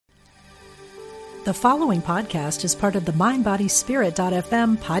The following podcast is part of the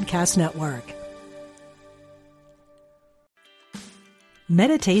MindBodySpirit.fm podcast network.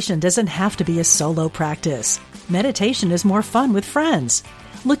 Meditation doesn't have to be a solo practice. Meditation is more fun with friends.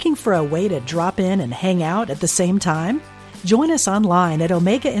 Looking for a way to drop in and hang out at the same time? Join us online at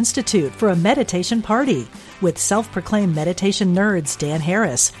Omega Institute for a meditation party with self-proclaimed meditation nerds Dan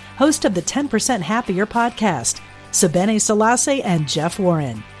Harris, host of the 10% Happier podcast, Sebene Selassie, and Jeff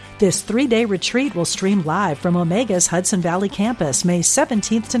Warren. This 3-day retreat will stream live from Omega's Hudson Valley campus May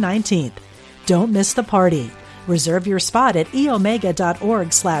 17th to 19th. Don't miss the party. Reserve your spot at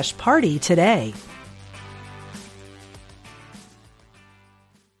eomega.org/party today.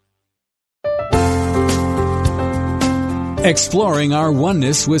 Exploring our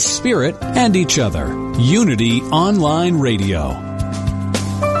oneness with Spirit and each other. Unity Online Radio.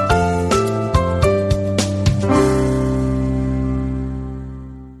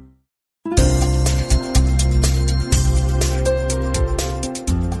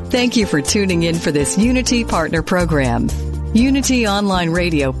 Thank you for tuning in for this Unity Partner Program. Unity Online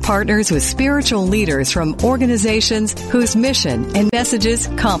Radio partners with spiritual leaders from organizations whose mission and messages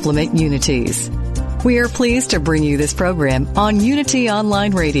complement Unity's. We are pleased to bring you this program on Unity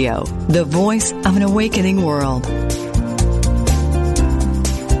Online Radio, the voice of an awakening world.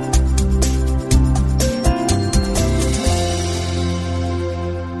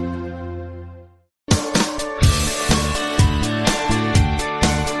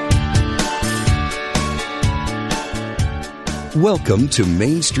 Welcome to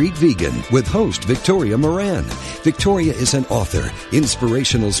Main Street Vegan with host Victoria Moran. Victoria is an author,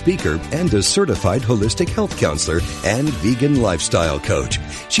 inspirational speaker, and a certified holistic health counselor and vegan lifestyle coach.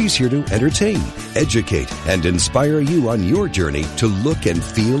 She's here to entertain, educate, and inspire you on your journey to look and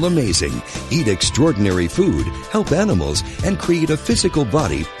feel amazing, eat extraordinary food, help animals, and create a physical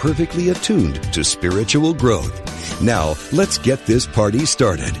body perfectly attuned to spiritual growth. Now, let's get this party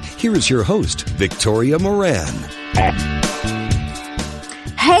started. Here is your host, Victoria Moran.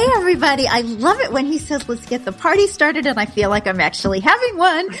 Hey everybody, I love it when he says let's get the party started, and I feel like I'm actually having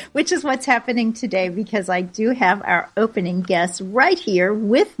one, which is what's happening today because I do have our opening guest right here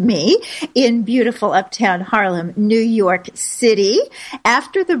with me in beautiful uptown Harlem, New York City.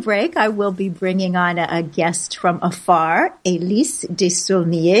 After the break, I will be bringing on a guest from afar, Elise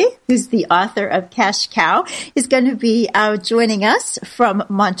Desaulniers, who's the author of Cash Cow, is going to be joining us from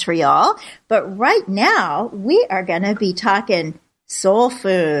Montreal. But right now, we are going to be talking soul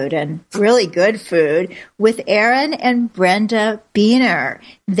food and really good food with Aaron and Brenda Beener.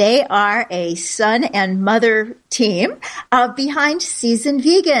 They are a son and mother team behind Seasoned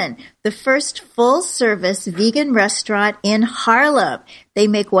Vegan, the first full-service vegan restaurant in Harlem. They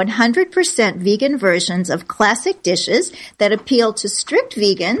make 100% vegan versions of classic dishes that appeal to strict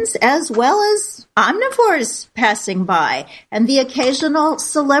vegans as well as omnivores passing by and the occasional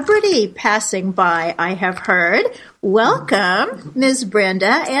celebrity passing by, I have heard. Welcome, Ms. Brenda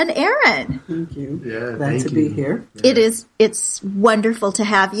and Aaron. Thank you. Yeah, glad to be here. Yeah. It's wonderful to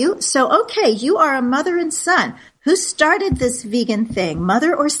have you. So, okay, you are a mother and son. Who started this vegan thing,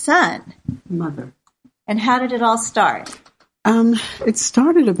 mother or son? Mother. And how did it all start? It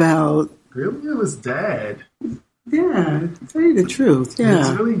started about... Really? It was Dad. Yeah, to tell you the truth, yeah. It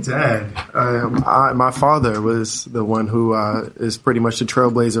was really Dad. My father was the one who is pretty much the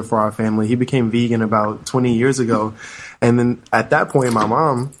trailblazer for our family. He became vegan about 20 years ago. And then at that point, my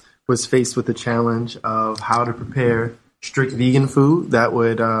mom was faced with the challenge of how to prepare strict vegan food that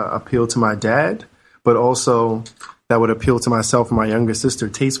would appeal to my dad, but also that would appeal to myself and my younger sister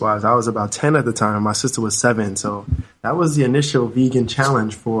taste-wise. I was about 10 at the time. My sister was 7. So that was the initial vegan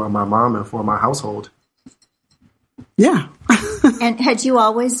challenge for my mom and for my household. Yeah. And had you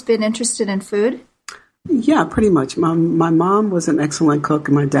always been interested in food? Yeah, pretty much. My mom was an excellent cook,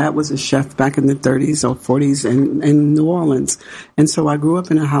 and my dad was a chef back in the 30s or 40s in New Orleans. And so I grew up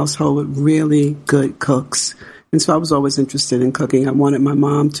in a household with really good cooks. And so I was always interested in cooking. I wanted my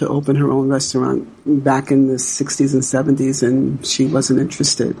mom to open her own restaurant back in the 60s and 70s, and she wasn't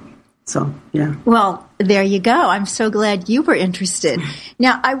interested. So, yeah. Well, there you go. I'm so glad you were interested.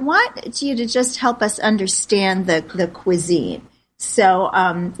 Now, I want you to just help us understand the cuisine. So,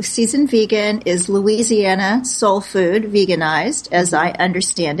 Seasoned Vegan is Louisiana soul food, veganized, as I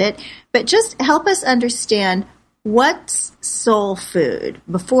understand it. But just help us understand what's soul food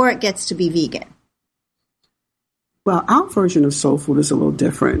before it gets to be vegan. Well, our version of soul food is a little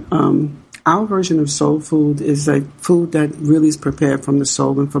different. Our version of soul food is a food that really is prepared from the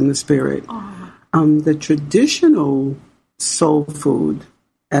soul and from the spirit. The traditional soul food,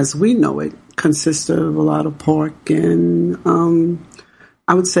 as we know it, consists of a lot of pork and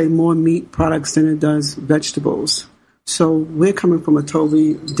I would say, more meat products than it does vegetables. So we're coming from a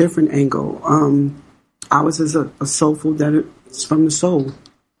totally different angle. Ours is a soul food that it's from the soul.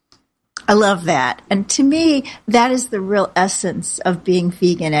 I love that. And to me, that is the real essence of being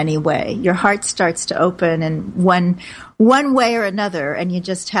vegan anyway. Your heart starts to open in one way or another, and you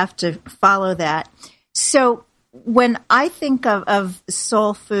just have to follow that. So when I think of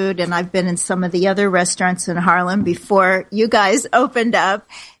soul food, and I've been in some of the other restaurants in Harlem before you guys opened up,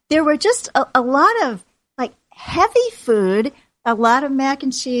 there were just a lot of like heavy food, a lot of mac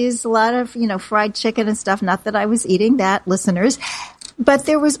and cheese, a lot of, fried chicken and stuff. Not that I was eating that, listeners. But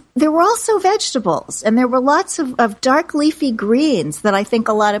there were also vegetables, and there were lots of dark leafy greens that I think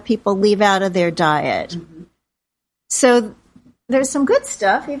a lot of people leave out of their diet. Mm-hmm. So there's some good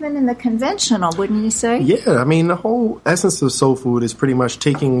stuff, even in the conventional, wouldn't you say? Yeah, I mean, the whole essence of soul food is pretty much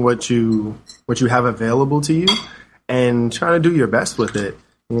taking what you have available to you and trying to do your best with it,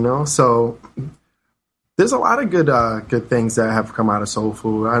 So there's a lot of good things that have come out of soul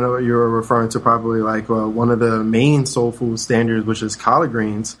food. I know you're referring to probably like one of the main soul food standards, which is collard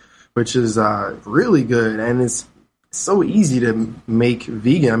greens, which is really good, and it's so easy to make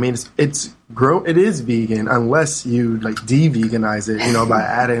vegan. I mean, it is vegan unless you like de-veganize it, by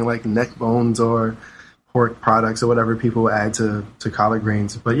adding like neck bones or pork products or whatever people add to collard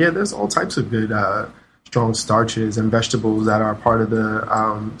greens. But yeah, there's all types of good strong starches and vegetables that are part of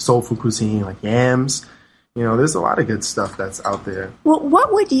the soul food cuisine, like yams. There's a lot of good stuff that's out there. Well,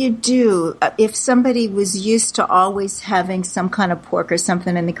 what would you do if somebody was used to always having some kind of pork or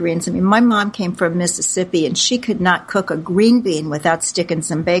something in the greens? I mean, my mom came from Mississippi, and she could not cook a green bean without sticking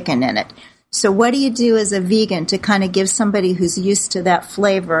some bacon in it. So what do you do as a vegan to kind of give somebody who's used to that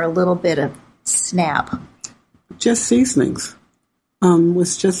flavor a little bit of snap? Just seasonings.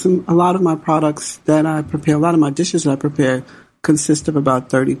 It's just a lot of my products that I prepare, a lot of my dishes that I prepare consist of about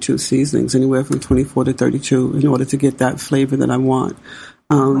 32 seasonings, anywhere from 24 to 32, in order to get that flavor that I want.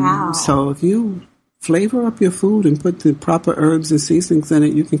 Wow. So if you flavor up your food and put the proper herbs and seasonings in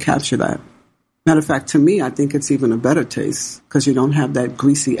it, you can capture that. Matter of fact, to me, I think it's even a better taste because you don't have that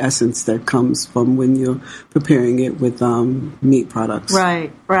greasy essence that comes from when you're preparing it with meat products.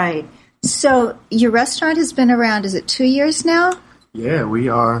 Right. So your restaurant has been around, is it 2 years now? Yeah,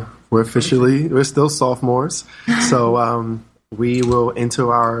 we're still sophomores. So, we will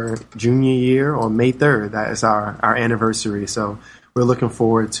enter our junior year on May 3rd. That is our anniversary. So we're looking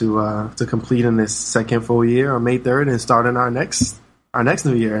forward to completing this second full year on May 3rd and starting our next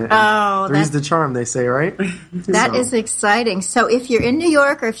new year. Three's the charm, they say, right? That is exciting. So if you're in New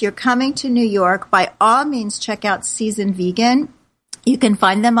York or if you're coming to New York, by all means, check out Seasoned Vegan. You can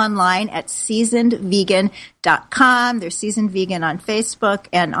find them online at seasonedvegan.com. They're Seasoned Vegan on Facebook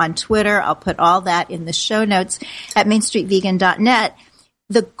and on Twitter. I'll put all that in the show notes at mainstreetvegan.net.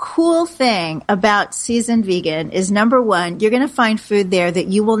 The cool thing about Seasoned Vegan is, number one, you're going to find food there that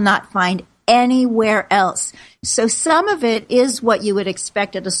you will not find anywhere else. So some of it is what you would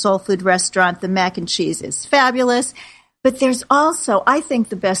expect at a soul food restaurant. The mac and cheese is fabulous. But there's also, I think,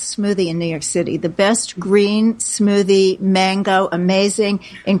 the best smoothie in New York City, the best green smoothie, mango, amazing,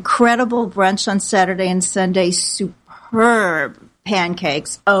 incredible brunch on Saturday and Sunday, superb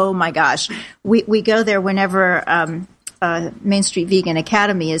pancakes. Oh, my gosh. We go there whenever Main Street Vegan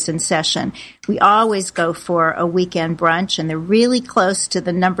Academy is in session. We always go for a weekend brunch, and they're really close to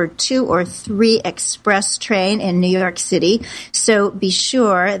the number 2 or 3 express train in New York City. So be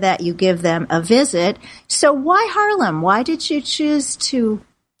sure that you give them a visit. So why Harlem? Why did you choose to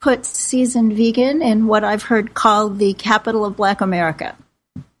put Seasoned Vegan in what I've heard called the capital of Black America?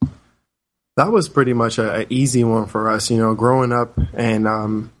 That was pretty much an easy one for us, growing up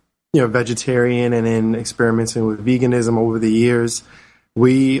and vegetarian and then experimenting with veganism over the years.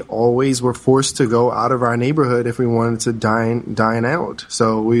 We always were forced to go out of our neighborhood if we wanted to dine out.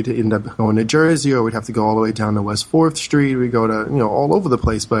 So we'd end up going to Jersey, or we'd have to go all the way down to West 4th Street. We'd go to, all over the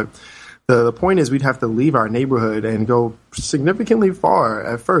place. But the point is we'd have to leave our neighborhood and go significantly far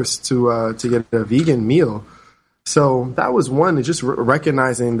at first to get a vegan meal. So that was one, just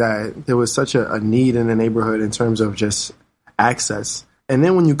recognizing that there was such a need in the neighborhood in terms of just access. And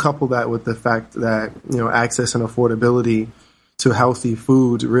then when you couple that with the fact that, access and affordability to healthy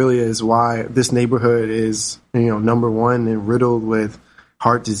food really is why this neighborhood is, number one and riddled with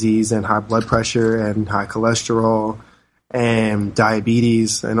heart disease and high blood pressure and high cholesterol and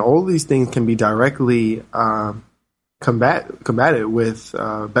diabetes. And all these things can be directly combated with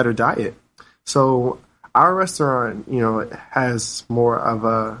better diet. So our restaurant, has more of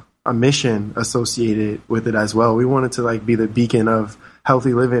a mission associated with it as well. We wanted to be the beacon of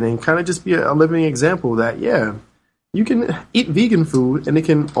healthy living and kind of just be a living example that, you can eat vegan food and it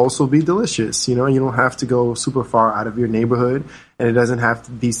can also be delicious. You don't have to go super far out of your neighborhood, and it doesn't have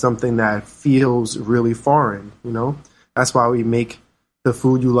to be something that feels really foreign. That's why we make the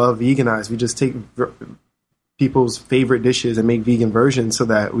food you love veganized. We just take people's favorite dishes and make vegan versions so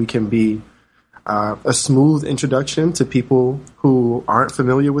that we can be a smooth introduction to people who aren't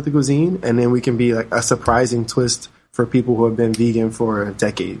familiar with the cuisine, and then we can be like a surprising twist for people who have been vegan for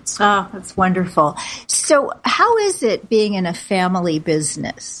decades. Oh, that's wonderful. So how is it being in a family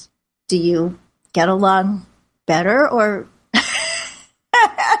business? Do you get along better, or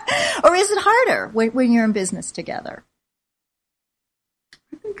or is it harder when you're in business together?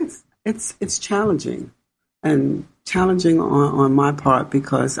 I think it's challenging, and challenging on my part,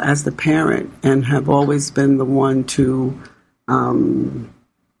 because as the parent and have always been the one to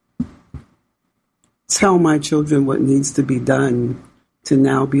tell my children what needs to be done, to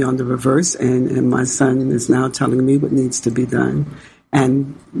now be on the reverse end, and my son is now telling me what needs to be done.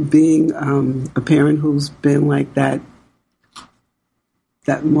 And being a parent who's been like that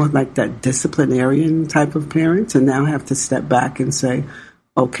more like that disciplinarian type of parent, to now have to step back and say,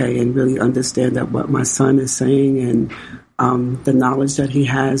 okay, and really understand that what my son is saying, and the knowledge that he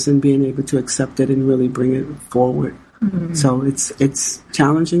has, and being able to accept it and really bring it forward. Mm-hmm. So it's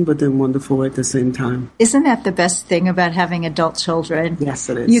challenging, but then wonderful at the same time. Isn't that the best thing about having adult children? Yes,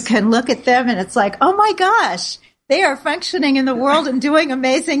 it is. You can look at them and it's like, oh my gosh, they are functioning in the world and doing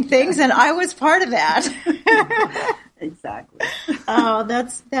amazing things, and I was part of that. Exactly. Oh,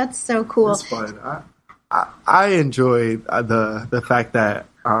 that's so cool. That's fun. I enjoy the fact that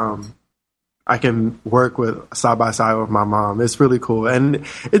I can work with side by side with my mom. It's really cool, and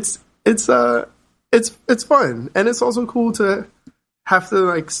it's fun, and it's also cool to have to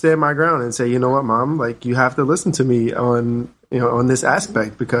like stand my ground and say, you know what, Mom, like you have to listen to me on this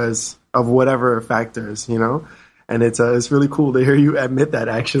aspect because of whatever factors, And it's really cool to hear you admit that,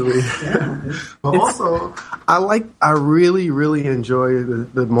 actually. Yeah. But also, I really, really enjoy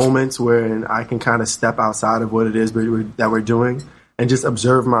the moments where I can kind of step outside of what it is that we're doing and just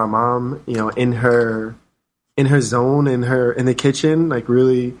observe my mom, in her zone, in the kitchen, like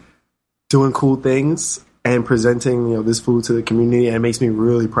really doing cool things and presenting, this food to the community. And it makes me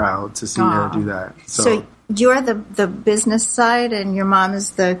really proud to see her do that. So you're the business side, and your mom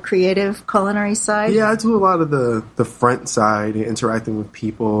is the creative culinary side? Yeah, I do a lot of the front side, interacting with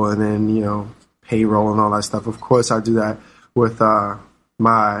people, and then, payroll and all that stuff. Of course, I do that with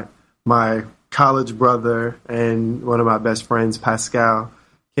my college brother and one of my best friends, Pascal.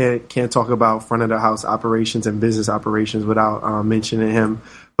 Can't talk about front of the house operations and business operations without mentioning him.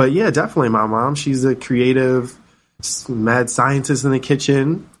 But yeah, definitely my mom. She's a creative, mad scientist in the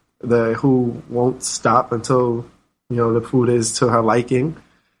kitchen, who won't stop until the food is to her liking,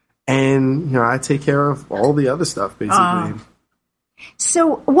 and I take care of all the other stuff basically.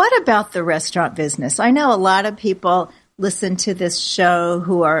 So what about the restaurant business? I know a lot of people listen to this show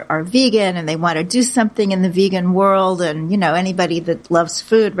who are vegan, and they want to do something in the vegan world, and anybody that loves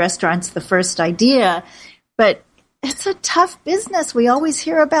food, restaurants the first idea, but it's a tough business. We always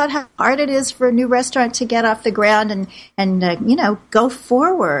hear about how hard it is for a new restaurant to get off the ground and go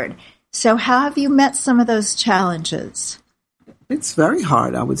forward. So how have you met some of those challenges? It's very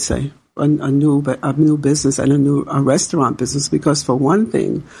hard, I would say, a new business and a restaurant business, because for one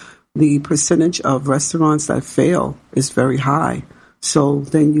thing, the percentage of restaurants that fail is very high. So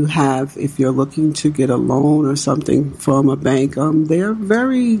then you have, if you're looking to get a loan or something from a bank, they're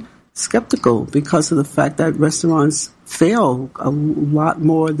very skeptical because of the fact that restaurants fail a lot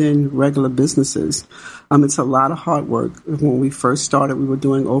more than regular businesses. It's a lot of hard work. When we first started, we were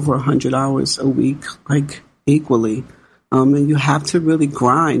doing over 100 hours a week, like equally. And you have to really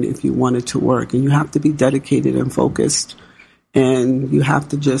grind if you want it to work, and you have to be dedicated and focused. And you have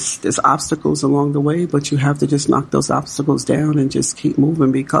to there's obstacles along the way, but you have to just knock those obstacles down and just keep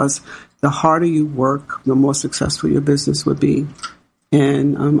moving, because the harder you work, the more successful your business would be.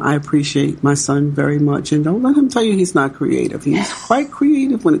 And I appreciate my son very much. And don't let him tell you he's not creative. He's quite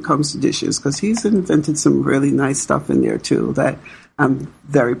creative when it comes to dishes, because he's invented some really nice stuff in there, too, that I'm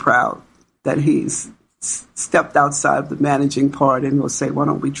very proud that he's stepped outside the managing part and will say, why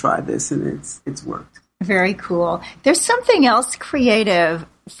don't we try this? And it's worked. Very cool. There's something else creative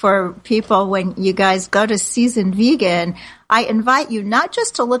for people when you guys go to Seasoned Vegan. I invite you not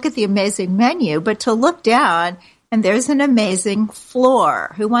just to look at the amazing menu, but to look down, and there's an amazing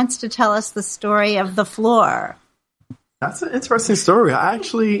floor. Who wants to tell us the story of the floor? That's an interesting story. I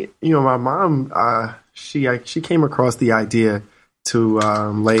actually, my mom, she came across the idea to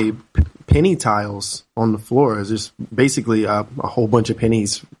lay penny tiles on the floor. It's just basically a whole bunch of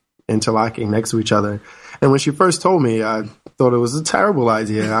pennies interlocking next to each other. And when she first told me, I thought it was a terrible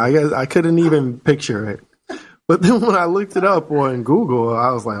idea. I guess I couldn't even picture it. But then when I looked it up on Google,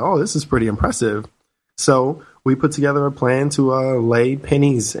 I was like, oh, this is pretty impressive. So we put together a plan to lay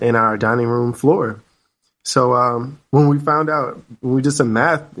pennies in our dining room floor. So when we found out, when we did some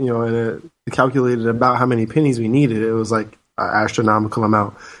math, and it calculated about how many pennies we needed, it was like an astronomical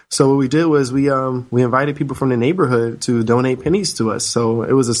amount. So what we did was we invited people from the neighborhood to donate pennies to us. So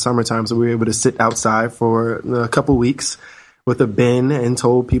it was the summertime, so we were able to sit outside for a couple weeks with a bin and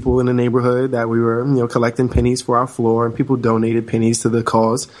told people in the neighborhood that we were, collecting pennies for our floor, and people donated pennies to the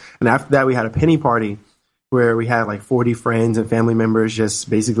cause. And after that, we had a penny party where we had like 40 friends and family members just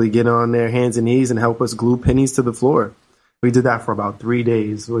basically get on their hands and knees and help us glue pennies to the floor. We did that for about 3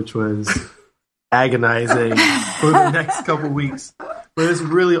 days, which was agonizing for the next couple weeks. But it's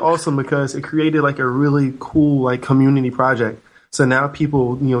really awesome because it created like a really cool like community project. So now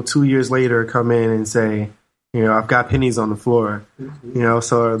people, 2 years later come in and say, I've got pennies on the floor,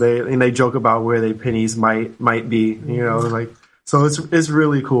 so they joke about where their pennies might be, so it's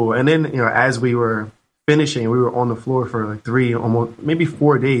really cool. And then, as we were finishing, we were on the floor for like 3, almost maybe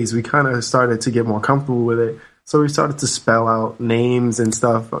 4 days. We kind of started to get more comfortable with it. So we started to spell out names and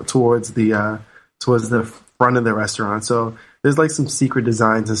stuff towards the front of the restaurant. So there's like some secret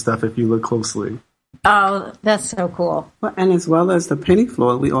designs and stuff if you look closely. Oh, that's so cool. Well, and as well as the penny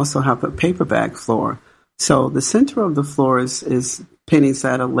floor, we also have a paper bag floor. So the center of the floor is pennies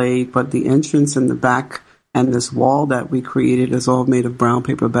that are laid, but the entrance in the back and this wall that we created is all made of brown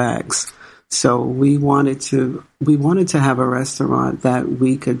paper bags. So we wanted to have a restaurant that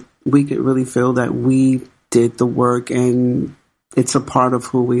we could really feel that we did the work and it's a part of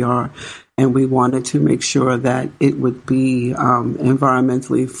who we are. And we wanted to make sure that it would be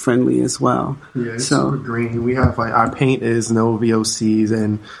environmentally friendly as well. Yeah, it's super green. We have like our paint is no VOCs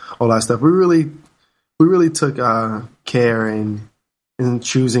and all that stuff. We really took care in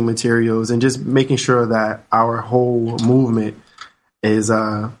choosing materials and just making sure that our whole movement is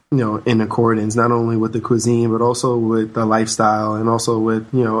in accordance not only with the cuisine but also with the lifestyle and also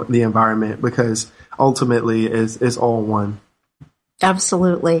with the environment, because ultimately it's all one.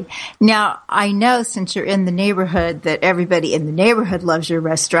 Absolutely. Now, I know since you're in the neighborhood that everybody in the neighborhood loves your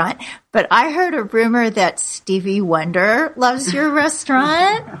restaurant, but I heard a rumor that Stevie Wonder loves your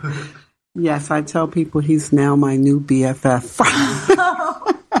restaurant. Yes, I tell people he's now my new BFF.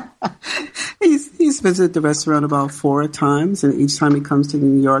 He's visited the restaurant about 4 times, and each time he comes to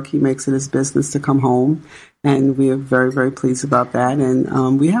New York, he makes it his business to come home, and we are very, very pleased about that.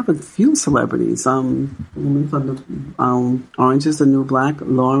 And we have a few celebrities. Woman from the Orange is the New Black,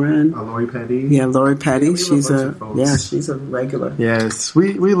 Lauren. Lori Petty. Yeah, Lori Petty. Yeah, she's a regular. Yes,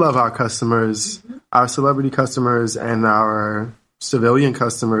 we love our customers, our celebrity customers, and our civilian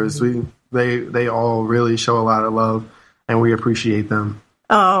customers. They all really show a lot of love, and we appreciate them.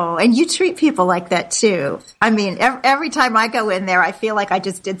 Oh, and you treat people like that too. I mean, every time I go in there, I feel like I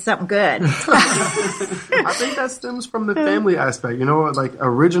just did something good. I think that stems from the family aspect. Like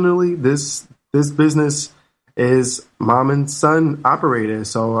originally this business is mom and son operated.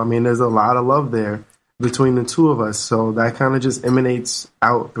 So, I mean, there's a lot of love there between the two of us. So that kind of just emanates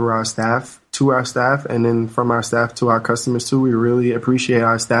out through our staff, to our staff, and then from our staff to our customers too. We really appreciate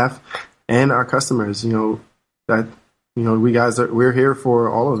our staff and our customers, we're here for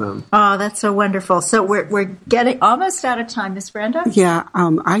all of them. Oh, that's so wonderful. So we're getting almost out of time, Miss Brenda. Yeah,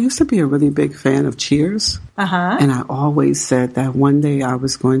 I used to be a really big fan of Cheers. And I always said that one day I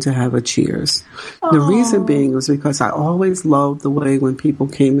was going to have a Cheers. The reason being was because I always loved the way when people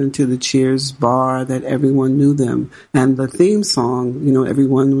came into the Cheers bar that everyone knew them. And the theme song,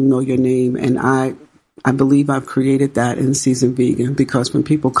 everyone will know your name. And I believe I've created that in Seasoned Vegan, because when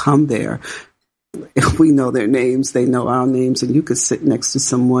people come there, if we know their names, they know our names, and you could sit next to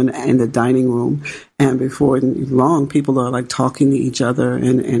someone in the dining room, and before long, people are like talking to each other,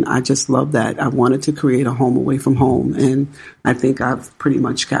 and I just love that. I wanted to create a home away from home, and I think I've pretty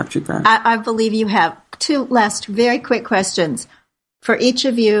much captured that. I believe you have. 2 last very quick questions for each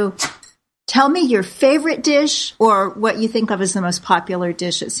of you. Tell me your favorite dish or what you think of as the most popular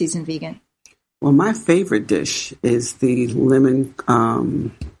dish at Seasoned Vegan. Well, my favorite dish is the lemon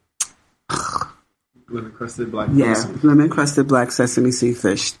crusted black. Yeah, lemon crusted black sesame sea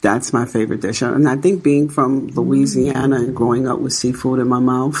fish. That's my favorite dish, and I think being from Louisiana and growing up with seafood in my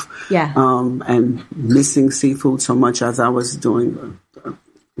mouth, and missing seafood so much as I was going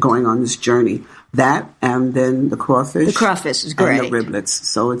on this journey, that and then the crawfish. The crawfish is great. And the riblets.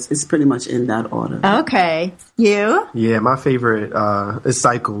 So it's pretty much in that order. Okay, you? Yeah, my favorite is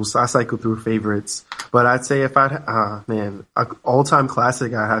cycles. I cycle through favorites, but I'd say if an all-time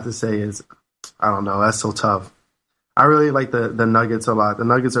classic, I have to say is I don't know. That's so tough. I really like the nuggets a lot. The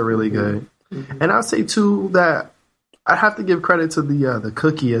nuggets are really good. And I'll say, too, that I have to give credit to the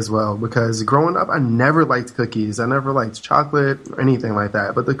cookie as well, because growing up, I never liked cookies. I never liked chocolate or anything like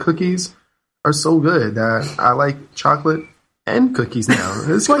that. But the cookies are so good that I like chocolate and cookies now.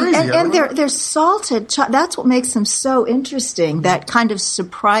 It's crazy. And they're salted. That's what makes them so interesting, that kind of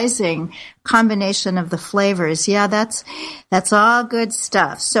surprising combination of the flavors. Yeah, that's all good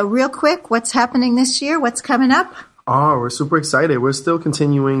stuff. So real quick, what's happening this year? What's coming up? Oh, we're super excited. We're still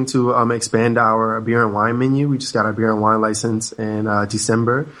continuing to expand our beer and wine menu. We just got our beer and wine license in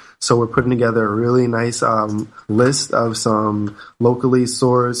December. So we're putting together a really nice list of some locally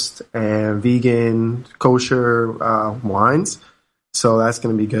sourced and vegan, kosher wines. So that's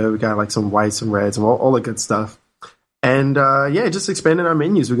going to be good. We got like some whites, some reds, and all the good stuff. And just expanding our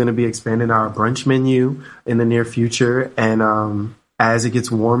menus. We're going to be expanding our brunch menu in the near future. And as it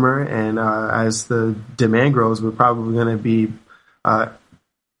gets warmer and as the demand grows, we're probably going to be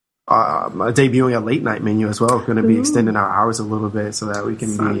debuting a late night menu as well. We're going to be extending our hours a little bit so that we can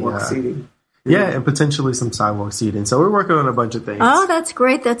sidewalk seating. Yeah, and potentially some sidewalk seating. So we're working on a bunch of things. Oh, that's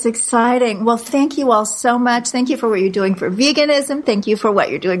great. That's exciting. Well, thank you all so much. Thank you for what you're doing for veganism. Thank you for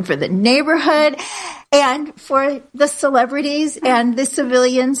what you're doing for the neighborhood and for the celebrities and the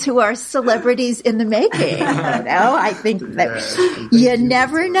civilians who are celebrities in the making. I think that you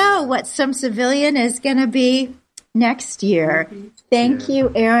never know what some civilian is going to be next year. Thank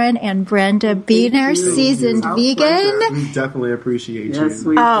you, Aaron and Brenda Beener, seasoned vegan. We definitely appreciate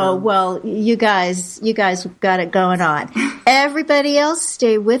you. Oh, well, you guys got it going on. Everybody else,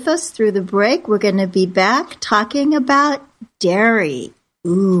 stay with us through the break. We're going to be back talking about dairy.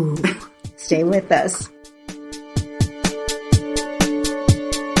 Ooh, stay with us.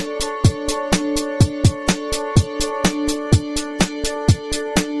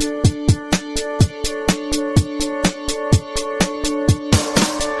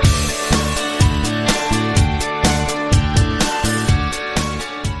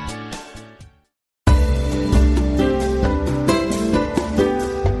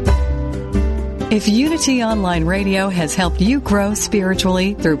 If Unity Online Radio has helped you grow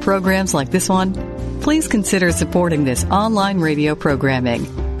spiritually through programs like this one, please consider supporting this online radio programming.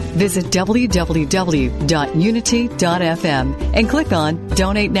 Visit www.unity.fm and click on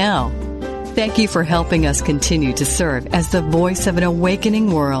Donate Now. Thank you for helping us continue to serve as the voice of an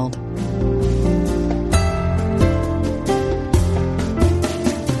awakening world.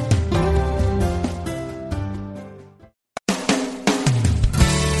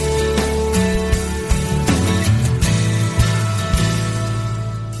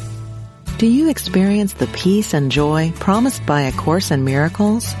 Do you experience the peace and joy promised by A Course in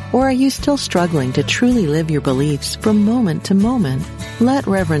Miracles? Or are you still struggling to truly live your beliefs from moment to moment? Let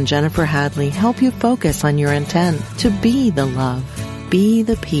Reverend Jennifer Hadley help you focus on your intent to be the love, be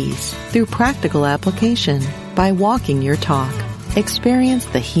the peace through practical application by walking your talk. Experience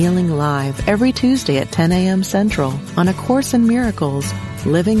the healing live every Tuesday at 10 a.m. Central on A Course in Miracles,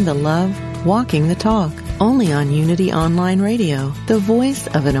 Living the Love, Walking the Talk. Only on Unity Online Radio, the voice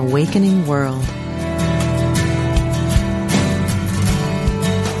of an awakening world.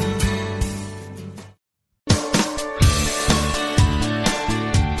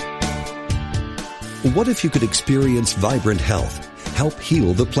 What if you could experience vibrant health, help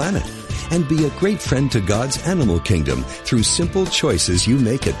heal the planet, and be a great friend to God's animal kingdom through simple choices you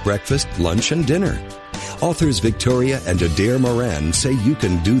make at breakfast, lunch, and dinner? Authors Victoria and Adair Moran say you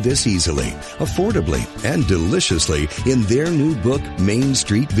can do this easily, affordably, and deliciously in their new book, Main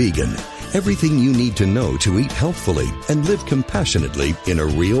Street Vegan. Everything you need to know to eat healthfully and live compassionately in a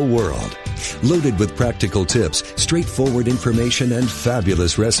real world. Loaded with practical tips, straightforward information, and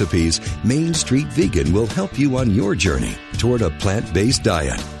fabulous recipes, Main Street Vegan will help you on your journey toward a plant-based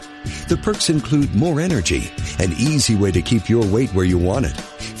diet. The perks include more energy, an easy way to keep your weight where you want it,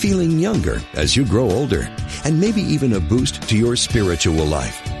 feeling younger as you grow older, and maybe even a boost to your spiritual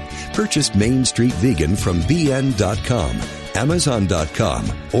life. Purchase Main Street Vegan from BN.com,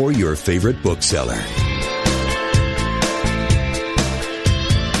 Amazon.com, or your favorite bookseller.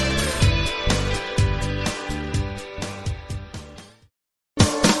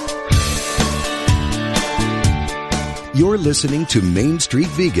 You're listening to Main Street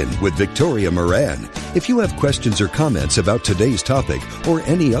Vegan with Victoria Moran. If you have questions or comments about today's topic or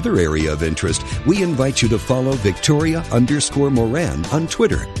any other area of interest, we invite you to follow Victoria_Moran on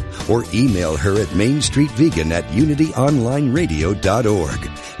Twitter or email her at mainstreetvegan@unityonlineradio.org.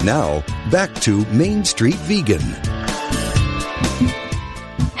 Now, back to Main Street Vegan.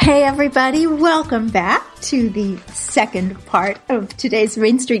 Hey everybody, welcome back to the second part of today's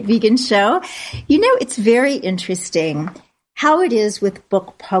Main Street Vegan Show. You know, it's very interesting how it is with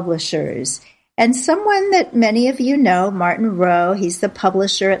book publishers. And someone that many of you know, Martin Rowe, he's the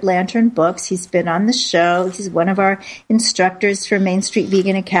publisher at Lantern Books. He's been on the show. He's one of our instructors for Main Street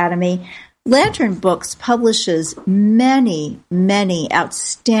Vegan Academy. Lantern Books publishes many, many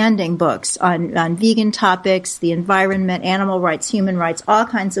outstanding books on vegan topics, the environment, animal rights, human rights, all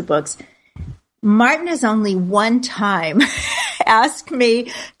kinds of books. Martin has only one time asked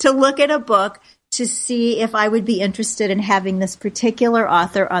me to look at a book to see if I would be interested in having this particular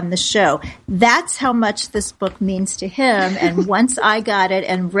author on the show. That's how much this book means to him. And once I got it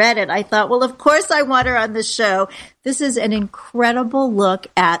and read it, I thought, well, of course I want her on the show. This is an incredible look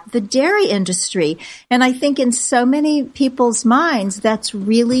at the dairy industry. And I think in so many people's minds, that's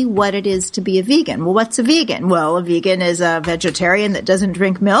really what it is to be a vegan. Well, what's a vegan? Well, a vegan is a vegetarian that doesn't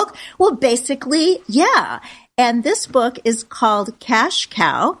drink milk. Well, basically, yeah. And this book is called Cash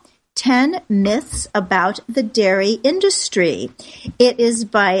Cow: 10 Myths About the Dairy Industry. It is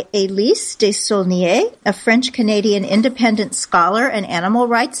by Elise Desaulniers, a French-Canadian independent scholar and animal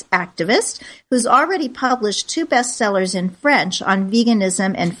rights activist who's already published 2 bestsellers in French on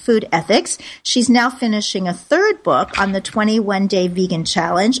veganism and food ethics. She's now finishing a 3rd book on the 21-Day Vegan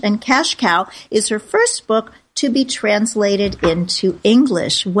Challenge, and Cash Cow is her first book to be translated into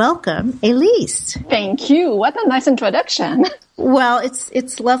English. Welcome, Elise. Thank you. What a nice introduction. Well,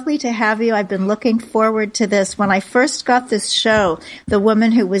 it's lovely to have you. I've been looking forward to this. When I first got this show, the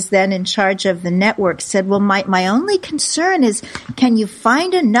woman who was then in charge of the network said, well, my only concern is, can you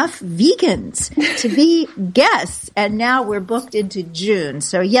find enough vegans to be guests? And now we're booked into June.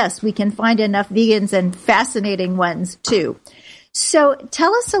 So yes, we can find enough vegans and fascinating ones too. So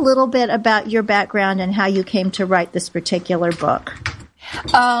tell us a little bit about your background and how you came to write this particular book.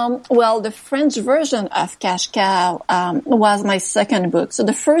 Well, the French version of Cash Cow was my second book. So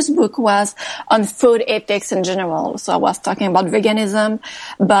the first book was on food ethics in general. So I was talking about veganism,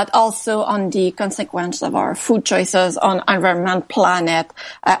 but also on the consequence of our food choices on environment, planet,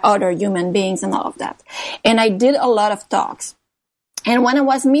 other human beings, and all of that. And I did a lot of talks. And when I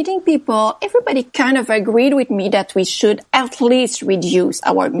was meeting people, everybody kind of agreed with me that we should at least reduce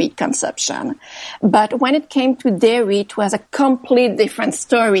our meat consumption. But when it came to dairy, it was a complete different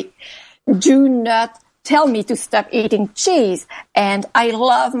story. Do not tell me to stop eating cheese. And I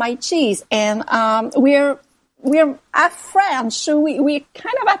love my cheese. And we're French, so we're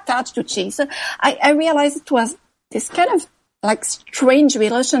kind of attached to cheese. So I realized it was this kind of like strange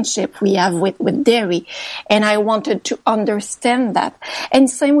relationship we have with dairy. And I wanted to understand that. And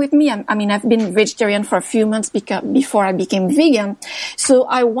same with me. I mean, I've been vegetarian for a few months before I became vegan. So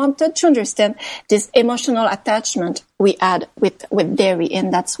I wanted to understand this emotional attachment we had with dairy.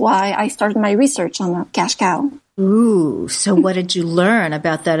 And that's why I started my research on Cash Cow. Ooh. So what did you learn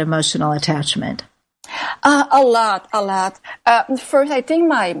about that emotional attachment? A lot. First, I think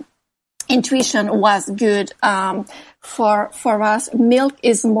my intuition was good. For us, milk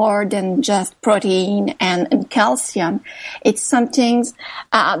is more than just protein and calcium. It's something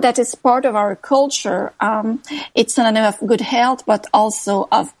that is part of our culture. It's an element of good health, but also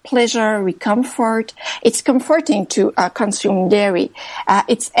of pleasure, comfort. It's comforting to consume dairy.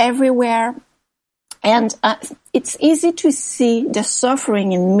 It's everywhere. And it's easy to see the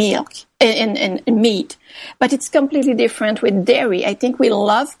suffering in milk, in meat, but it's completely different with dairy. I think we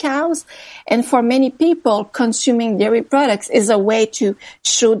love cows, and for many people, consuming dairy products is a way to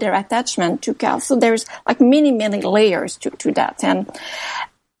show their attachment to cows. So there's like many layers to that. And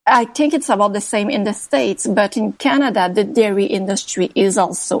I think it's about the same in the States, but in Canada, the dairy industry is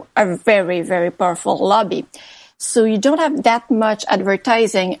also a very, very powerful lobby. So you don't have that much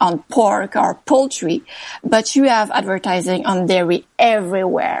advertising on pork or poultry, but you have advertising on dairy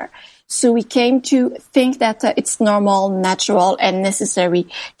everywhere. So we came to think that it's normal, natural, and necessary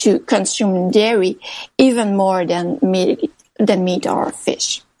to consume dairy even more than meat or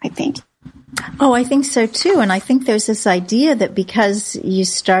fish, I think. Oh, I think so too. And I think there's this idea that because you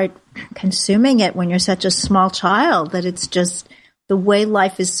start consuming it when you're such a small child, that it's just the way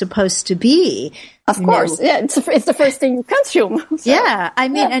life is supposed to be. Of course. Yeah, it's the first thing you consume. So, yeah. I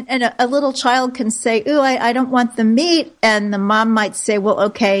mean, yeah. And a little child can say, ooh, I don't want the meat. And the mom might say, well,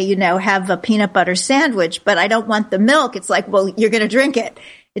 okay, have a peanut butter sandwich, but I don't want the milk. It's like, well, you're going to drink it.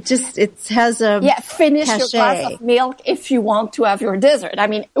 It has a finish cachet. Your glass of milk if you want to have your dessert. I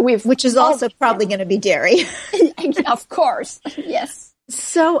mean, which is also probably going to be dairy. Of course. Yes.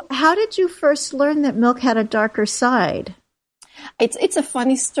 So how did you first learn that milk had a darker side? It's a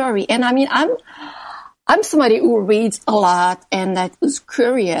funny story. And I mean, I'm somebody who reads a lot and that is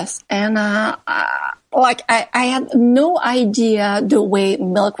curious. And, like I had no idea the way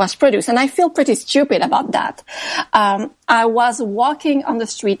milk was produced, and I feel pretty stupid about that. I was walking on the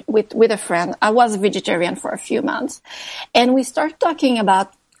street with a friend. I was a vegetarian for a few months, and we started talking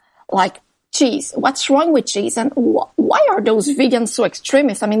about like cheese. What's wrong with cheese, and why are those vegans so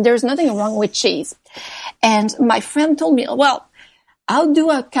extremist? I mean, there's nothing wrong with cheese. And my friend told me, well, how do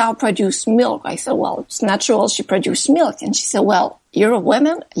a cow produce milk? I said, well, it's natural. She produces milk. And she said, well, you're a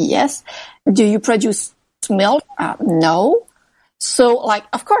woman? Yes. Do you produce milk? No. So, like,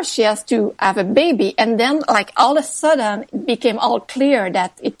 of course, she has to have a baby. And then, like, all of a sudden, it became all clear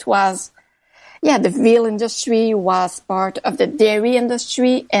that it was, the veal industry was part of the dairy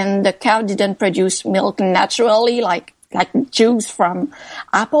industry, and the cow didn't produce milk naturally, like juice from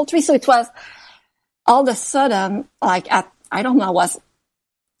apple tree. So it was all of a sudden, like, I don't know, I was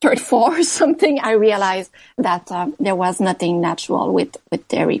 34 or something, I realized that there was nothing natural with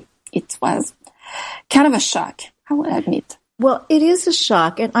dairy. It was kind of a shock, I will admit. Well, it is a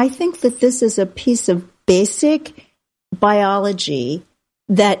shock, and I think that this is a piece of basic biology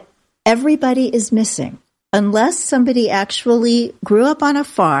that everybody is missing. Unless somebody actually grew up on a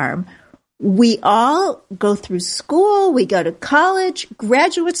farm, we all go through school, we go to college,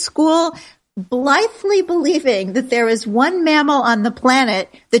 graduate school, blithely believing that there is one mammal on the planet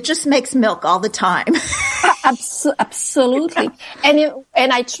that just makes milk all the time. Absolutely.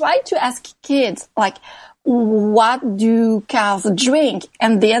 And I try to ask kids, like, what do cows drink?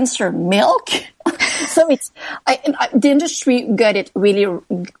 And the answer, milk. So the industry got it really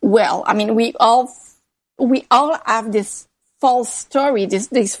well. I mean, we all have this false story,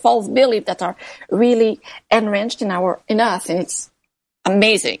 these false beliefs that are really enriched in us, and it's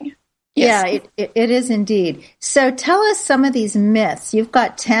amazing. Yes. Yeah, it is indeed. So tell us some of these myths. You've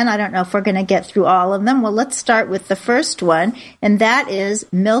got 10. I don't know if we're going to get through all of them. Well, let's start with the first one, and that is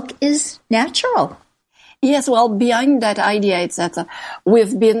milk is natural. Yes, well, behind that idea, it's that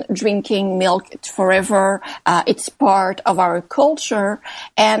we've been drinking milk forever. It's part of our culture.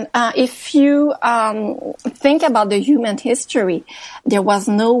 And if you think about the human history, there was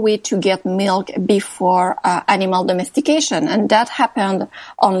no way to get milk before animal domestication. And that happened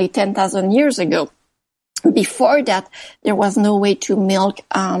only 10,000 years ago. Before that, there was no way to milk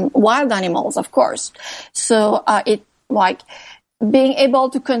wild animals, of course. So being able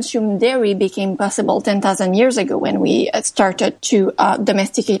to consume dairy became possible 10,000 years ago when we started to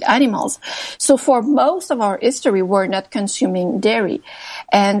domesticate animals. So for most of our history, we're not consuming dairy.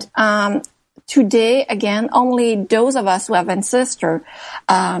 And today, again, only those of us who have ancestors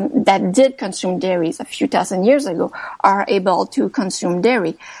that did consume dairies a few thousand years ago are able to consume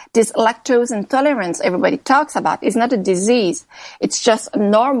dairy. This lactose intolerance everybody talks about is not a disease. It's just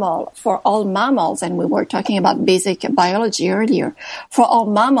normal for all mammals, and we were talking about basic biology earlier. For all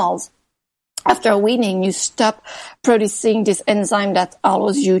mammals, after weaning, you stop producing this enzyme that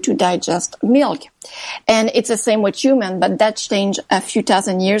allows you to digest milk. And it's the same with human, but that changed a few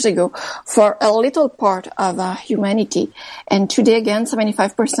thousand years ago for a little part of humanity. And today, again,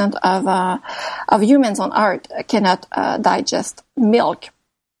 75% of humans on Earth cannot digest milk.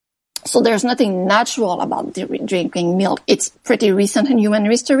 So there's nothing natural about drinking milk. It's pretty recent in human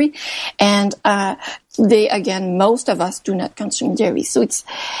history. And today, again, most of us do not consume dairy. So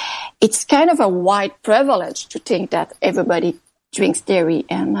it's kind of a white privilege to think that everybody drinks dairy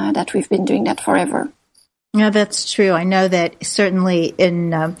and that we've been doing that forever. Yeah, that's true. I know that certainly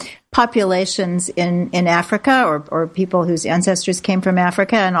in populations in Africa or people whose ancestors came from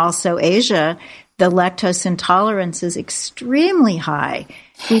Africa and also Asia, the lactose intolerance is extremely high.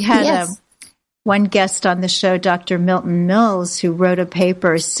 We had one guest on the show, Dr. Milton Mills, who wrote a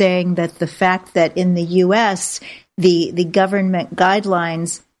paper saying that the fact that in the U.S. the government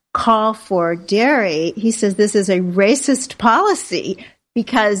guidelines call for dairy, he says this is a racist policy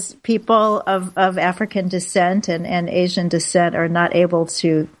because people of African descent and Asian descent are not able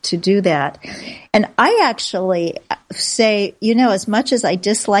to do that. And I actually say, as much as I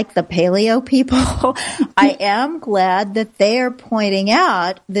dislike the paleo people, I am glad that they are pointing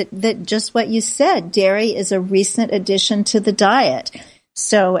out that just what you said, dairy is a recent addition to the diet.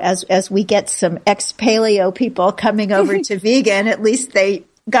 So as we get some ex-paleo people coming over to vegan, at least they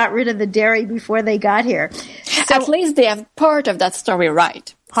got rid of the dairy before they got here. So, at least they have part of that story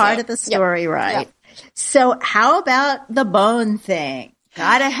right. Part of the story right. Yep. So how about the bone thing?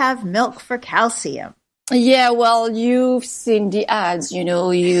 Gotta have milk for calcium. Yeah, well, you've seen the ads,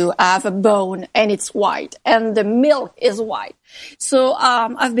 you have a bone and it's white and the milk is white. So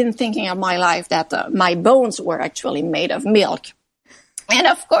I've been thinking of my life that my bones were actually made of milk. And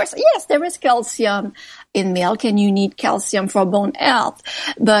of course, yes, there is calcium in milk, and you need calcium for bone health.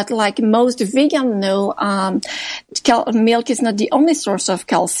 But like most vegans know, milk is not the only source of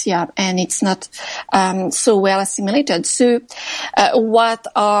calcium, and it's not so well assimilated. So, what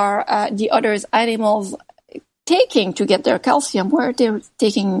are the other animals taking to get their calcium? Where they're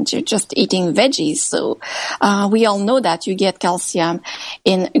taking to just eating veggies. So, we all know that you get calcium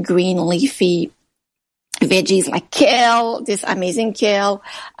in green leafy veggies like kale, this amazing kale,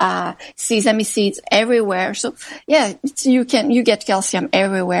 sesame seeds everywhere. So yeah, you get calcium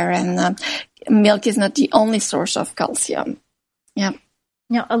everywhere, and milk is not the only source of calcium. Yeah.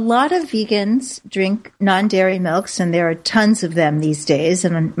 Now, a lot of vegans drink non-dairy milks, and there are tons of them these days,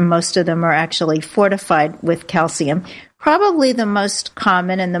 and most of them are actually fortified with calcium. Probably the most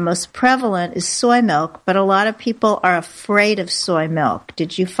common and the most prevalent is soy milk, but a lot of people are afraid of soy milk.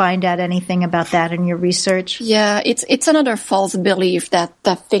 Did you find out anything about that in your research? Yeah, it's another false belief, that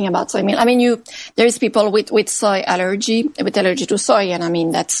thing about soy milk. I mean, there's people with soy allergy, with allergy to soy, and I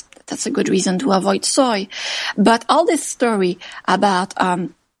mean, that's a good reason to avoid soy. But all this story about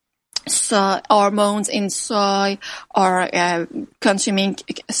soy hormones in soy, or consuming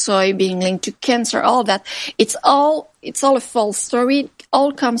soy being linked to cancer, all that, it's all a false story. It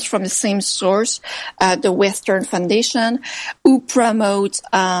all comes from the same source, the Western Foundation, who promotes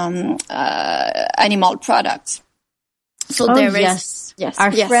animal products. So yes,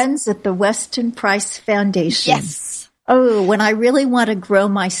 our friends at the Weston Price Foundation. Yes. Oh, when I really want to grow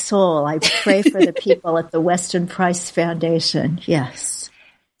my soul, I pray for the people at the Weston Price Foundation. Yes.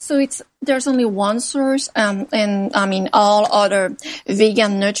 So there's only one source, and I mean, all other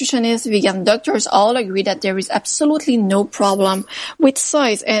vegan nutritionists, vegan doctors all agree that there is absolutely no problem with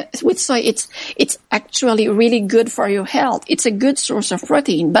soy. With soy, it's actually really good for your health. It's a good source of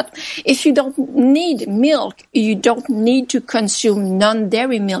protein. But if you don't need milk, you don't need to consume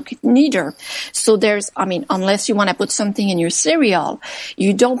non-dairy milk neither. So unless you want to put something in your cereal,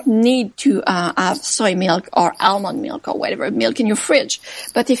 you don't need to have soy milk or almond milk or whatever milk in your fridge.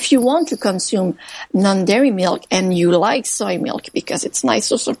 But if you want to consume non-dairy milk and you like soy milk because it's a nice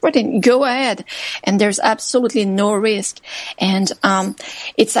source of protein, go ahead. And there's absolutely no risk. And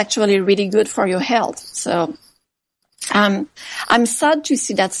it's actually really good for your health. So I'm sad to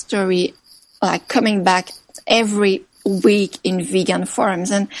see that story coming back every week in vegan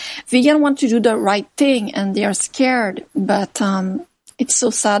forums. And vegans want to do the right thing, and they are scared. But it's so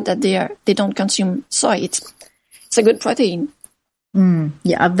sad that they don't consume soy. It's a good protein.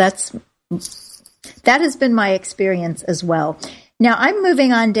 Yeah, that has been my experience as well. Now, I'm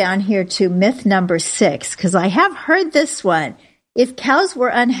moving on down here to myth number 6, because I have heard this one. If cows were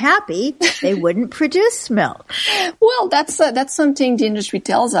unhappy, they wouldn't produce milk. Well, that's something the industry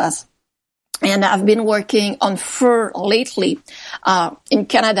tells us. And I've been working on fur lately. In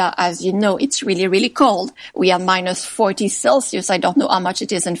Canada, as you know, it's really, really cold. We had minus 40 Celsius. I don't know how much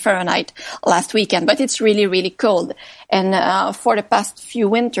it is in Fahrenheit last weekend, but it's really, really cold. And for the past few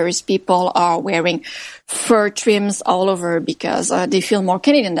winters, people are wearing fur trims all over because they feel more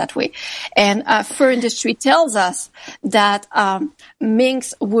Canadian that way. And fur industry tells us that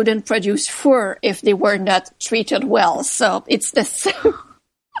minks wouldn't produce fur if they were not treated well. So it's the same.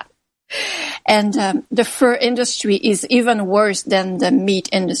 And the fur industry is even worse than the meat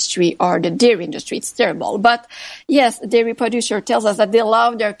industry or the dairy industry. It's terrible. But yes, the dairy producer tells us that they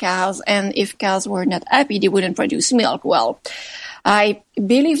love their cows, and if cows were not happy, they wouldn't produce milk. Well, I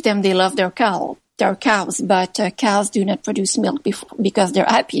believe them. They love their cows, but cows do not produce milk because they're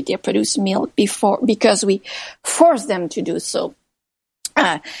happy. They produce milk because we force them to do so.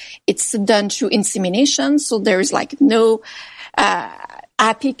 It's done through insemination, so there's no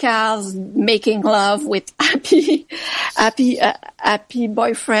happy cows making love with happy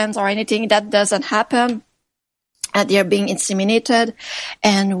boyfriends or anything. That doesn't happen. They are being inseminated,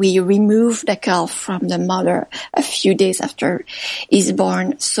 and we remove the calf from the mother a few days after he's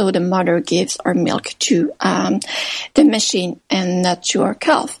born, so the mother gives our milk to the machine and not to our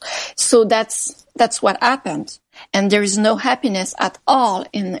calf. So that's what happened, and there is no happiness at all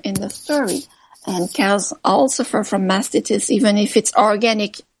in the story. And cows all suffer from mastitis, even if it's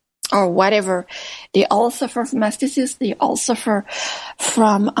organic or whatever. They all suffer from mastitis. They all suffer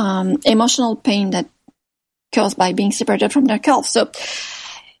from emotional pain that caused by being separated from their calf. So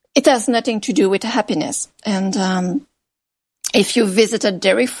it has nothing to do with happiness. And if you visited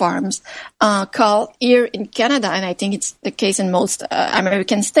dairy farms, call here in Canada, and I think it's the case in most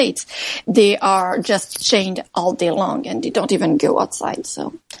American states, they are just chained all day long and they don't even go outside.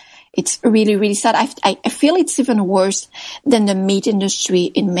 So it's really, really sad. I feel it's even worse than the meat industry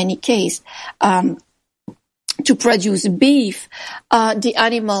in many cases. to produce beef, the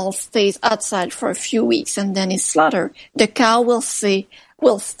animal stays outside for a few weeks and then is slaughtered. The cow will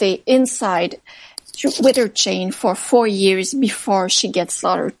stay inside with her chain for 4 years before she gets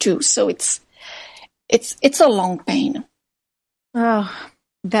slaughtered too. So it's a long pain. Oh,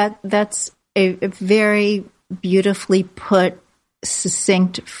 that's a very beautifully put,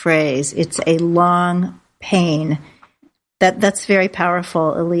 succinct phrase. It's a long pain. That's very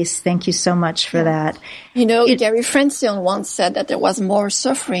powerful, Elise. Thank you so much for that. You know, Gary Francione once said that there was more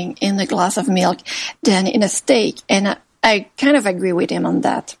suffering in a glass of milk than in a steak, and I kind of agree with him on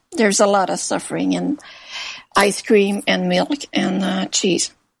that. There's a lot of suffering in ice cream and milk and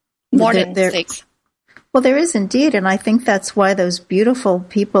cheese, more than steaks. Well, there is indeed, and I think that's why those beautiful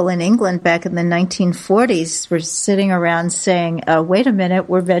people in England back in the 1940s were sitting around saying, wait a minute,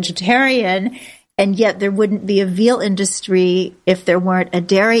 we're vegetarian, and yet there wouldn't be a veal industry if there weren't a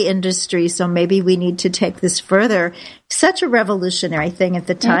dairy industry, so maybe we need to take this further. Such a revolutionary thing at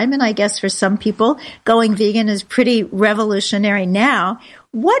the time, and I guess for some people, going vegan is pretty revolutionary now.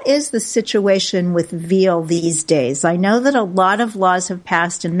 What is the situation with veal these days? I know that a lot of laws have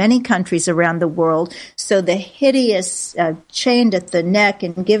passed in many countries around the world, so the hideous chained at the neck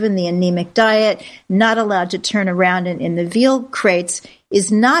and given the anemic diet, not allowed to turn around in the veal crates,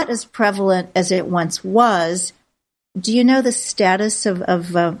 is not as prevalent as it once was. Do you know the status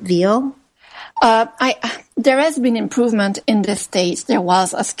of veal? There has been improvement in the States. There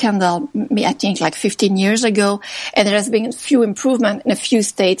was a scandal, I think, like 15 years ago, and there has been a few improvement in a few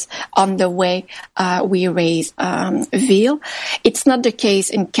states on the way we raise veal. It's not the case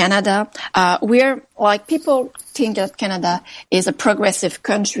in Canada. People think that Canada is a progressive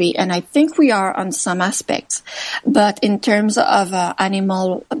country, and I think we are on some aspects. But in terms of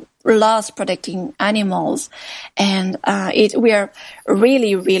animal laws protecting animals, and we are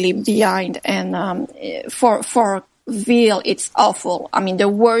really, really behind. And for veal, it's awful. I mean, the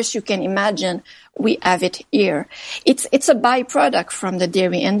worst you can imagine, we have it here. It's a byproduct from the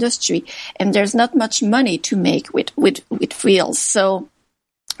dairy industry, and there's not much money to make with veal. So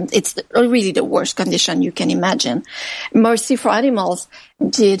it's really the worst condition you can imagine. Mercy for Animals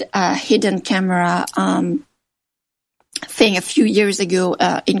did a hidden camera thing a few years ago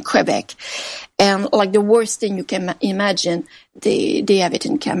in Quebec, and like the worst thing you can imagine, they have it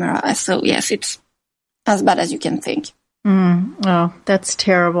in camera. So yes, it's as bad as you can think. Oh, that's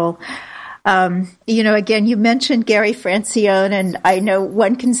terrible. Again, you mentioned Gary Francione, and I know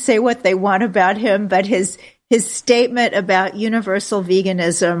one can say what they want about him, but his statement about universal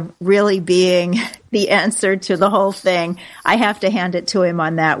veganism really being the answer to the whole thing, I have to hand it to him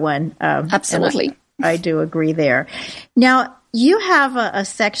on that one. Absolutely. I do agree there. Now, you have a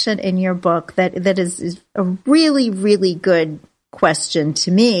section in your book that is a really, really good question to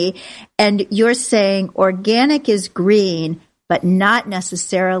me. And you're saying organic is green, but not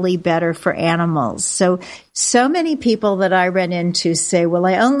necessarily better for animals. So many people that I run into say, well,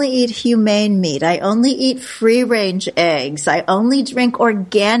 I only eat humane meat. I only eat free-range eggs. I only drink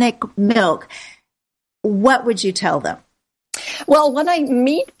organic milk. What would you tell them? Well, when I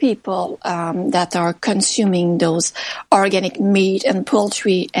meet people that are consuming those organic meat and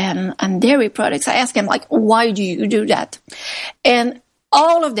poultry and dairy products, I ask them, like, why do you do that? And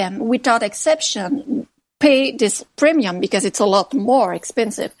all of them, without exception, pay this premium because it's a lot more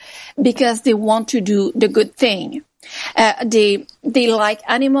expensive, because they want to do the good thing. They like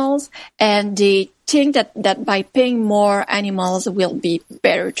animals, and they think that by paying more, animals will be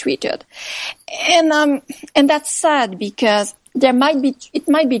better treated. And that's sad, because it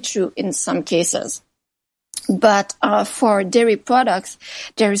might be true in some cases. But for dairy products,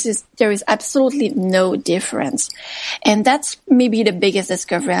 there is absolutely no difference. And that's maybe the biggest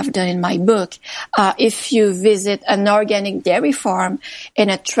discovery I've done in my book. If you visit an organic dairy farm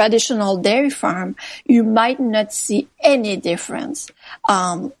and a traditional dairy farm, you might not see any difference.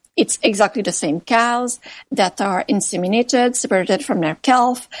 It's exactly the same cows that are inseminated, separated from their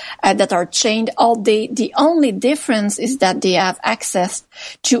calf, that are chained all day. The only difference is that they have access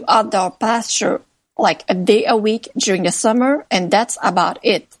to outdoor pasture like a day a week during the summer, and that's about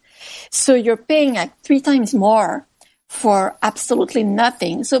it. So you're paying like 3 times more for absolutely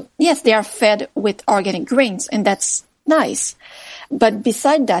nothing. So yes, they are fed with organic grains, and that's nice. But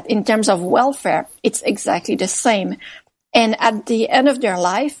beside that, in terms of welfare, it's exactly the same. And at the end of their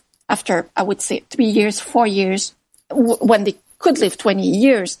life, after, I would say, 3 years, 4 years, when they could live 20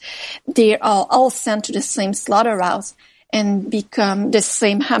 years, they are all sent to the same slaughterhouse and become the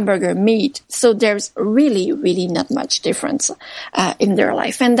same hamburger meat. So there's really, really not much difference in their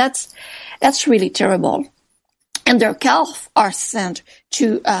life. And that's really terrible. and their calf are sent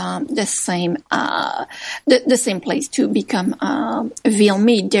to the same place to become veal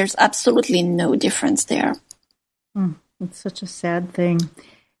meat. There's absolutely no difference there. It's such a sad thing.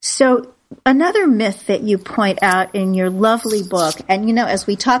 So another myth that you point out in your lovely book, and as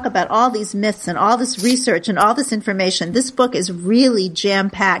we talk about all these myths and all this research and all this information, this book is really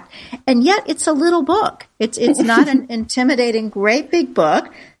jam-packed, and yet it's a little book. It's not an intimidating, great big book.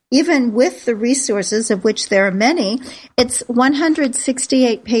 Even with the resources, of which there are many, it's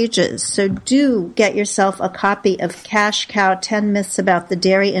 168 pages. So do get yourself a copy of Cash Cow, 10 Myths About the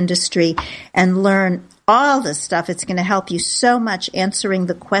Dairy Industry, and learn all this stuff. It's going to help you so much answering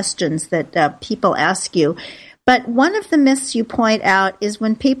the questions that people ask you. But one of the myths you point out is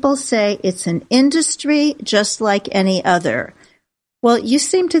when people say it's an industry just like any other. Well, you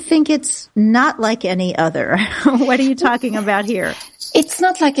seem to think it's not like any other. What are you talking about here? It's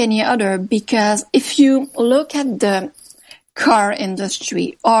not like any other, because if you look at the car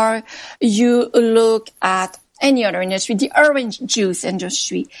industry or you look at any other industry, the orange juice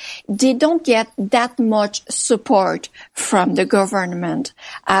industry, they don't get that much support from the government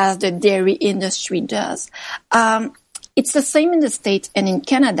as the dairy industry does. It's the same in the States and in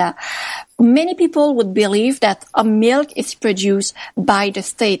Canada. Many people would believe that milk is produced by the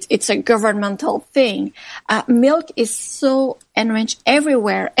state. It's a governmental thing. Milk is so enriched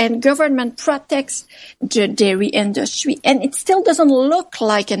everywhere, and government protects the dairy industry, and it still doesn't look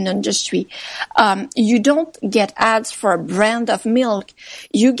like an industry. You don't get ads for a brand of milk.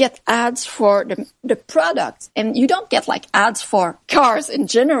 You get ads for the products, and you don't get like ads for cars in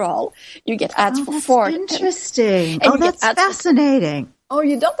general. You get ads for Ford. Interesting. That's fascinating. Or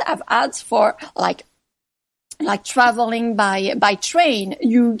you don't have ads for like traveling by train.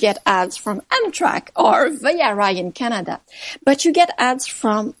 You get ads from Amtrak or Via Rail in Canada, but you get ads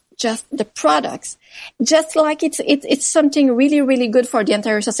from just the products. Just like it's something really, really good for the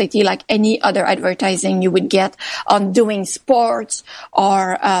entire society, like any other advertising you would get on doing sports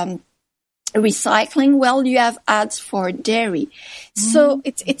or recycling. Well, you have ads for dairy. So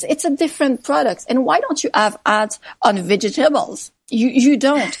it's a different product. And why don't you have ads on vegetables? You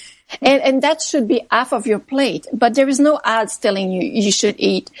don't. And that should be half of your plate. But there is no ads telling you should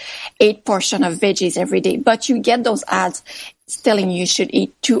eat 8 portions of veggies every day. But you get those ads telling you should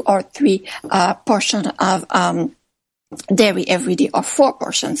eat 2 or 3 portions of dairy every day, or 4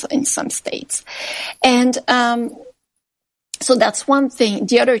 portions in some states. And so that's one thing.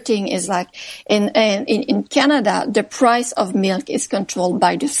 The other thing is like in Canada, the price of milk is controlled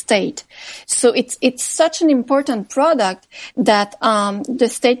by the state. So it's such an important product that the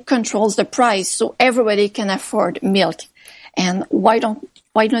state controls the price, so everybody can afford milk. And why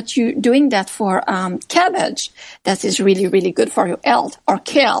not you doing that for cabbage? That is really, really good for your health, or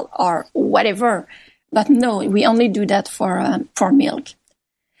kale, or whatever. But no, we only do that for milk.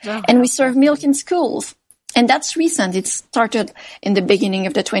 Oh. And we serve milk in schools. And that's recent. It started in the beginning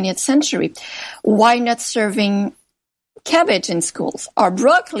of the 20th century. Why not serving cabbage in schools or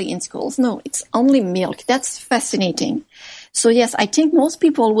broccoli in schools? No, it's only milk. That's fascinating. So yes, I think most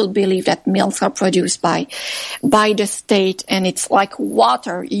people will believe that milks are produced by the state, and it's like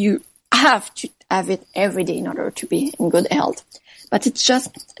water. You have to have it every day in order to be in good health. But it's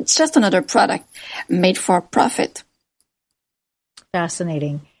just another product made for profit.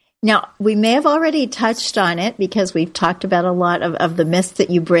 Fascinating. Now, we may have already touched on it because we've talked about a lot of the myths that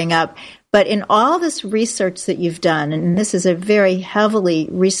you bring up, but in all this research that you've done, and this is a very heavily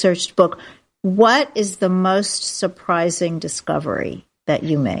researched book, what is the most surprising discovery that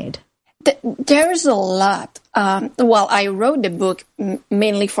you made? There's a lot. Well, I wrote the book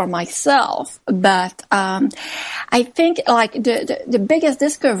mainly for myself, but I think like the biggest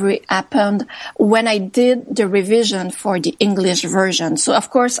discovery happened when I did the revision for the English version. So of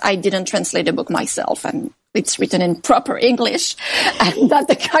course I didn't translate the book myself, and it's written in proper English, and not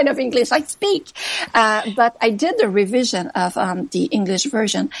the kind of English I speak. But I did the revision of the English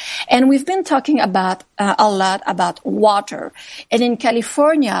version, and we've been talking about a lot about water. And in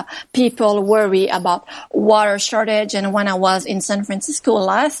California, people worry about water shortage. And when I was in San Francisco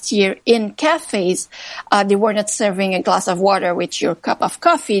last year, in cafes, they were not serving a glass of water with your cup of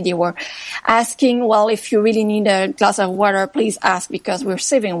coffee. They were asking, well, if you really need a glass of water, please ask, because we're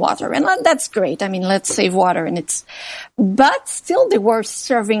saving water. And that's great. I mean, let's save water. But still they were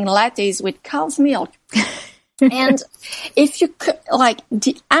serving lattes with cow's milk. And if you like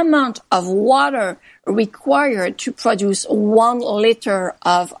the amount of water required to produce 1 liter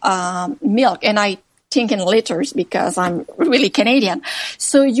of milk, and I think in liters because I'm really Canadian.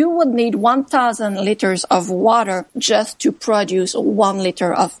 So you would need 1,000 liters of water just to produce 1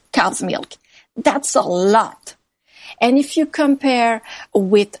 liter of cow's milk. That's a lot. And if you compare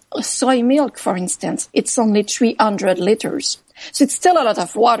with soy milk, for instance, it's only 300 liters. So it's still a lot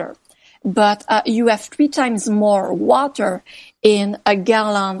of water, but you have 3 times more water in a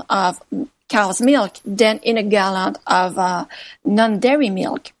gallon of cow's milk than in a gallon of non-dairy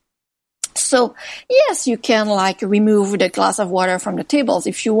milk. So yes, you can remove the glass of water from the tables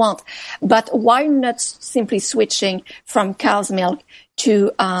if you want, but why not simply switching from cow's milk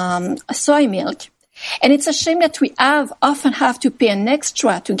to soy milk? And it's a shame that we often have to pay an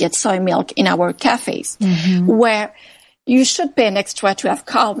extra to get soy milk in our cafes, where you should pay an extra to have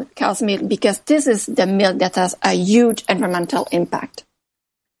cow's milk, because this is the milk that has a huge environmental impact.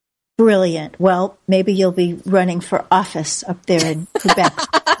 Brilliant. Well, maybe you'll be running for office up there in Quebec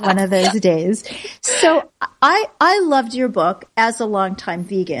one of those days. So I loved your book as a longtime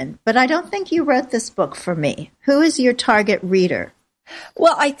vegan, but I don't think you wrote this book for me. Who is your target reader?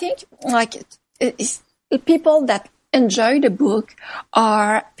 Well, I think people that enjoy the book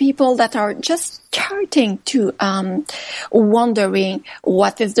are people that are just starting to wondering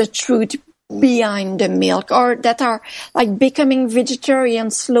what is the truth behind the milk, or that are becoming vegetarian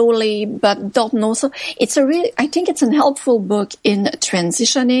slowly but don't know. So I think it's a helpful book in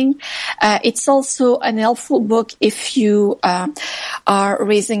transitioning. It's also an helpful book if you are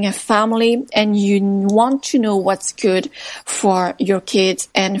raising a family and you want to know what's good for your kids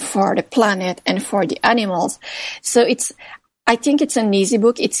and for the planet and for the animals. So I think it's an easy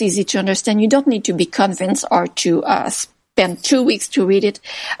book. It's easy to understand. You don't need to be convinced or to spend 2 weeks to read it.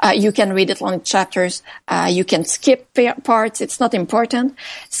 You can read it on chapters. You can skip parts. It's not important.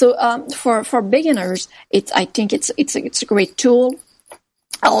 So for beginners, I think it's a great tool.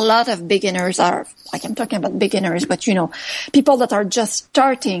 A lot of beginners are, I'm talking about beginners, but people that are just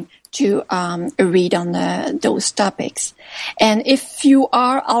starting to read on those topics. And if you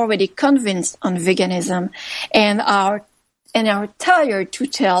are already convinced on veganism and are tired to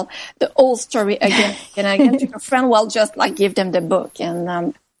tell the whole story again and again to your friend, well, just give them the book.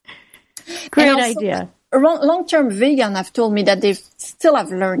 And great and also, idea. Long-term vegan have told me that they still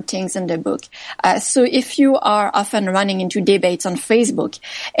have learned things in the book. So if you are often running into debates on Facebook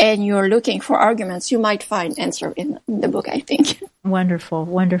and you're looking for arguments, you might find answer in the book, I think. Wonderful,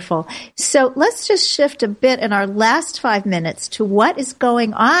 wonderful. So let's just shift a bit in our last 5 minutes to what is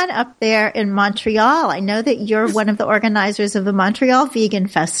going on up there in Montreal. I know that you're one of the organizers of the Montreal Vegan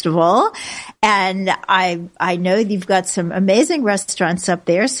Festival, and I know you've got some amazing restaurants up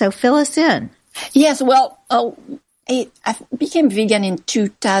there, so fill us in. Yes, well, I became vegan in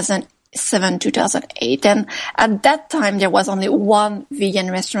 2007, 2008, and at that time there was only one vegan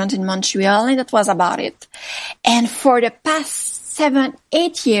restaurant in Montreal, and that was about it. And for the past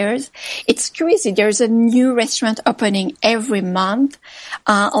 7-8 years, it's crazy. There's a new restaurant opening every month.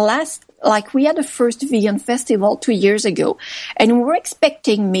 We had the first vegan festival 2 years ago, and we were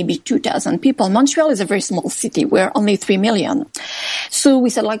expecting maybe 2,000 people. Montreal is a very small city. We're only 3 million. So we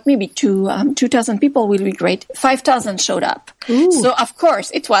said maybe 2,000 people will be great. 5,000 showed up. Ooh. So of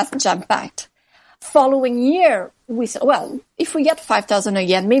course it was jam-packed. Following year, we said, well, if we get 5,000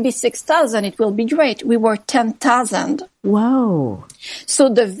 again, maybe 6,000, it will be great. We were 10,000. Whoa. So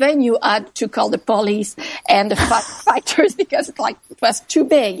the venue had to call the police and the firefighters because it was too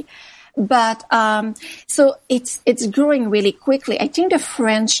big. But so it's growing really quickly. I think the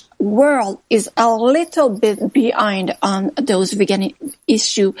French world is a little bit behind on those vegan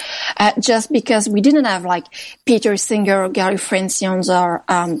issue, just because we didn't have Peter Singer or Gary Francione or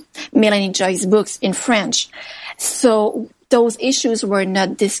Melanie Joyce books in French. So those issues were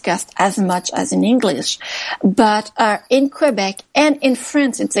not discussed as much as in English. But in Quebec and in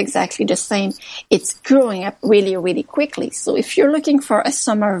France, it's exactly the same. It's growing up really, really quickly. So if you're looking for a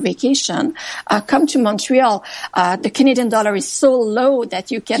summer vacation, come to Montreal. The Canadian dollar is so low that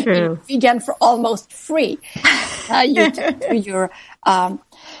you can be vegan for almost free. You can do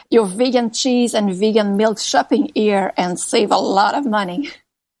your vegan cheese and vegan milk shopping here and save a lot of money.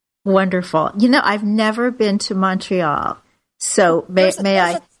 Wonderful. I've never been to Montreal. So may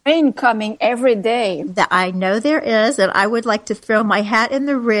I? A train coming every day. I know there is, and I would like to throw my hat in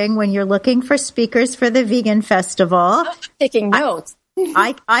the ring when you're looking for speakers for the Vegan Festival. Taking notes.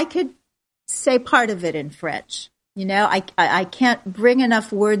 I could say part of it in French. I can't bring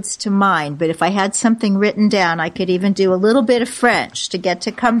enough words to mind, but if I had something written down, I could even do a little bit of French to get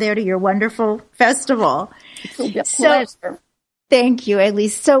to come there to your wonderful festival. It will be a pleasure. Thank you,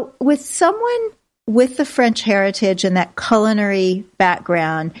 Elise. So with someone with the French heritage and that culinary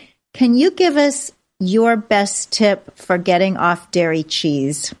background, can you give us your best tip for getting off dairy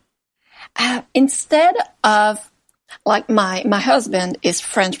cheese? Instead of Like my husband is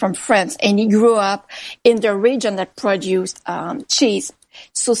French from France, and he grew up in the region that produced cheese.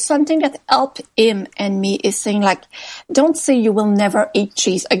 So something that helped him and me is saying, like, don't say you will never eat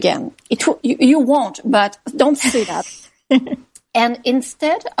cheese again. You won't, but don't say that. And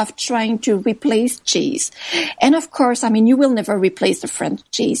instead of trying to replace cheese, and of course, I mean, you will never replace the French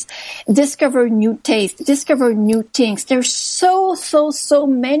cheese. Discover new tastes, discover new things. There's so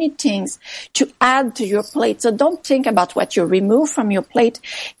many things to add to your plate. So don't think about what you remove from your plate.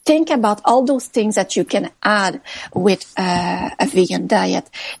 Think about all those things that you can add with a vegan diet.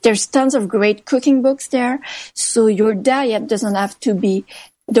 There's tons of great cooking books there. So your diet doesn't have to be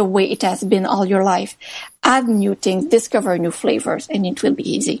the way it has been all your life. Add new things, discover new flavors, and it will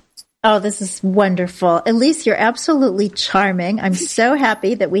be easy. Oh, this is wonderful. Elise, you're absolutely charming. I'm so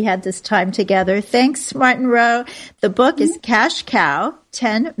happy that we had this time together. Thanks, Martin Rowe. The book is Cash Cow,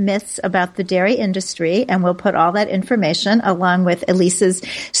 10 Myths About the Dairy Industry, and we'll put all that information along with Elise's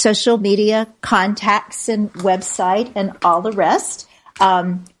social media contacts and website and all the rest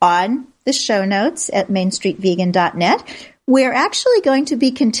on the show notes at mainstreetvegan.net. We're actually going to be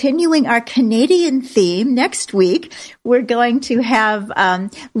continuing our Canadian theme next week. We're going to have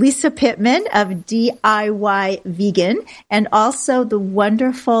Lisa Pittman of DIY Vegan and also the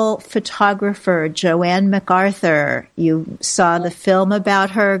wonderful photographer Joanne MacArthur. You saw the film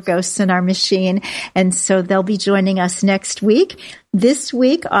about her, Ghosts in Our Machine, and so they'll be joining us next week. This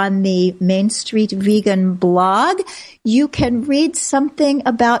week on the Main Street Vegan blog, you can read something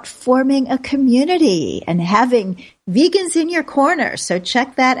about forming a community and having vegans in your corner. So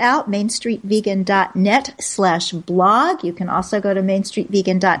check that out, mainstreetvegan.net/blog. You can also go to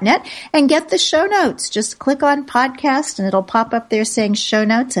mainstreetvegan.net and get the show notes. Just click on podcast and it'll pop up there saying show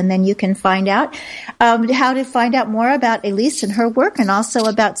notes, and then you can find out how to find out more about Elise and her work, and also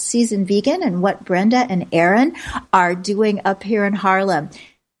about Season Vegan and what Brenda and Aaron are doing up here in Harlem.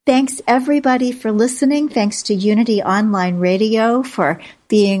 Thanks, everybody, for listening. Thanks to Unity Online Radio for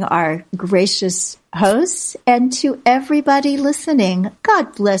being our gracious hosts. And to everybody listening,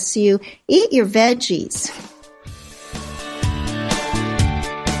 God bless you. Eat your veggies.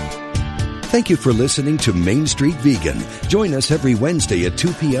 Thank you for listening to Main Street Vegan. Join us every Wednesday at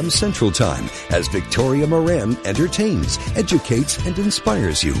 2 p.m. Central Time as Victoria Moran entertains, educates, and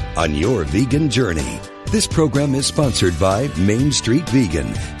inspires you on your vegan journey. This program is sponsored by Main Street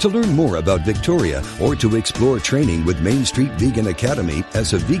Vegan. To learn more about Victoria or to explore training with Main Street Vegan Academy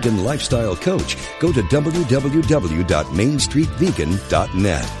as a vegan lifestyle coach, go to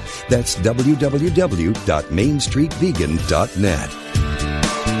www.mainstreetvegan.net. That's www.mainstreetvegan.net.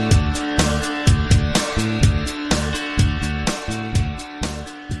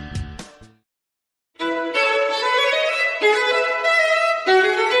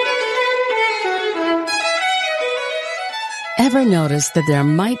 Ever notice that there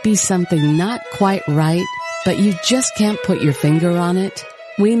might be something not quite right, but you just can't put your finger on it?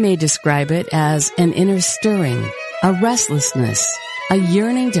 We may describe it as an inner stirring, a restlessness, a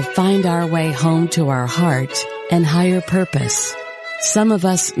yearning to find our way home to our heart and higher purpose. Some of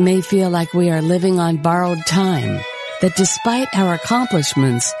us may feel like we are living on borrowed time, that despite our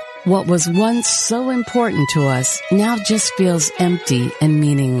accomplishments, what was once so important to us now just feels empty and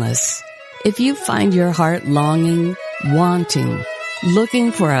meaningless. If you find your heart longing, wanting,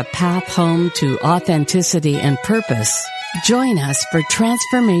 looking for a path home to authenticity and purpose, join us for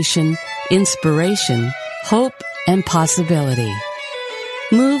transformation, inspiration, hope, and possibility.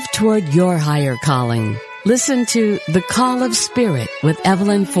 Move toward your higher calling. Listen to The Call of Spirit with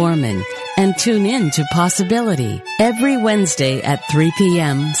Evelyn Foreman and tune in to Possibility every Wednesday at 3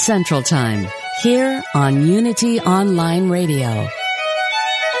 p.m. Central Time here on Unity Online Radio.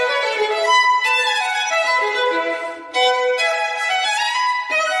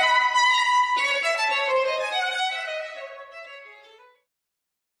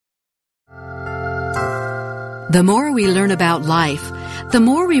 The more we learn about life, the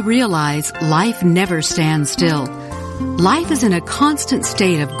more we realize life never stands still. Life is in a constant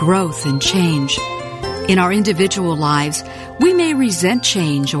state of growth and change. In our individual lives, we may resent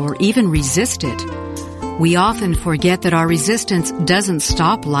change or even resist it. We often forget that our resistance doesn't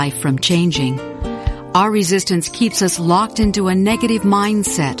stop life from changing. Our resistance keeps us locked into a negative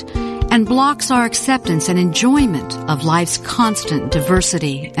mindset and blocks our acceptance and enjoyment of life's constant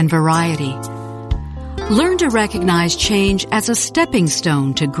diversity and variety. Learn to recognize change as a stepping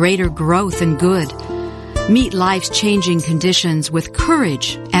stone to greater growth and good. Meet life's changing conditions with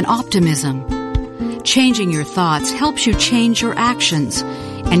courage and optimism. Changing your thoughts helps you change your actions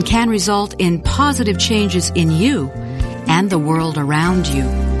and can result in positive changes in you and the world around you.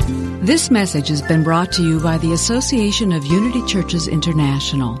 This message has been brought to you by the Association of Unity Churches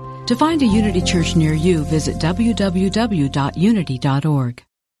International. To find a Unity Church near you, visit www.unity.org.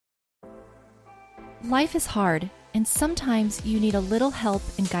 Life is hard, and sometimes you need a little help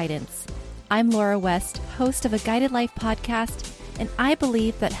and guidance. I'm Laura West, host of a Guided Life podcast, and I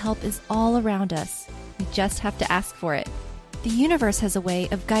believe that help is all around us. We just have to ask for it. The universe has a way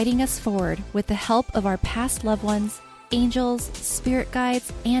of guiding us forward with the help of our past loved ones, angels, spirit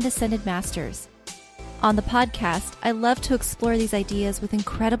guides, and ascended masters. On the podcast, I love to explore these ideas with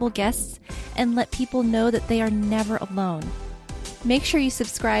incredible guests and let people know that they are never alone. Make sure you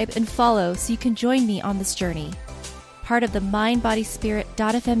subscribe and follow so you can join me on this journey. Part of the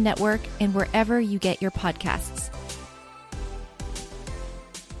MindBodySpirit.fm network and wherever you get your podcasts.